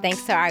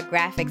 Thanks to our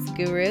graphics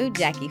guru,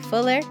 Jackie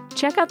Fuller.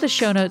 Check out the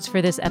show notes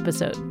for this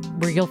episode,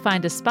 where you'll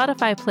find a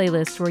Spotify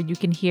playlist where you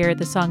can hear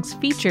the songs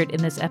featured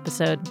in this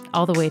episode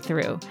all the way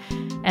through.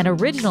 And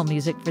original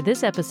music for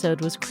this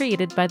episode was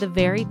created by the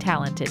very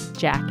talented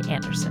Jack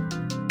Anderson.